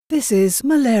This is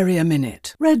Malaria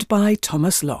Minute, read by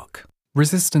Thomas Locke.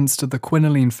 Resistance to the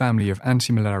quinoline family of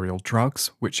antimalarial drugs,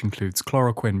 which includes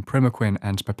chloroquine, primaquine,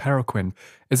 and piperacin,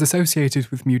 is associated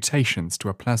with mutations to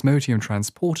a plasmodium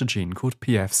transporter gene called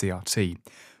PFCRT.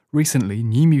 Recently,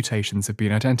 new mutations have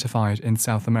been identified in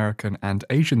South American and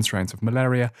Asian strains of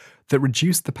malaria that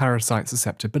reduce the parasite's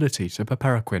susceptibility to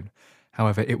piperacin.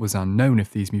 However, it was unknown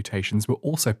if these mutations were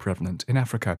also prevalent in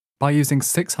Africa. By using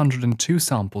 602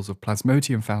 samples of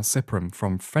Plasmodium falciparum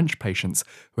from French patients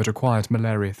who had acquired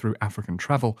malaria through African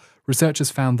travel,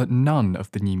 researchers found that none of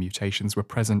the new mutations were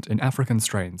present in African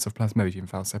strains of Plasmodium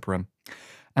falciparum.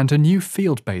 And a new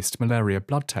field-based malaria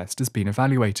blood test has been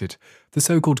evaluated. The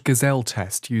so-called Gazelle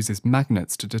test uses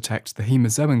magnets to detect the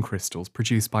hemozoin crystals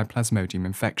produced by Plasmodium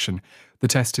infection. The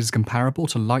test is comparable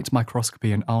to light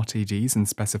microscopy and RTDs in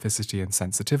specificity and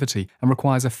sensitivity, and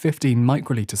requires a 15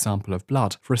 microliter sample of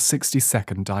blood for a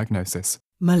 60-second diagnosis.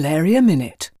 Malaria Minute.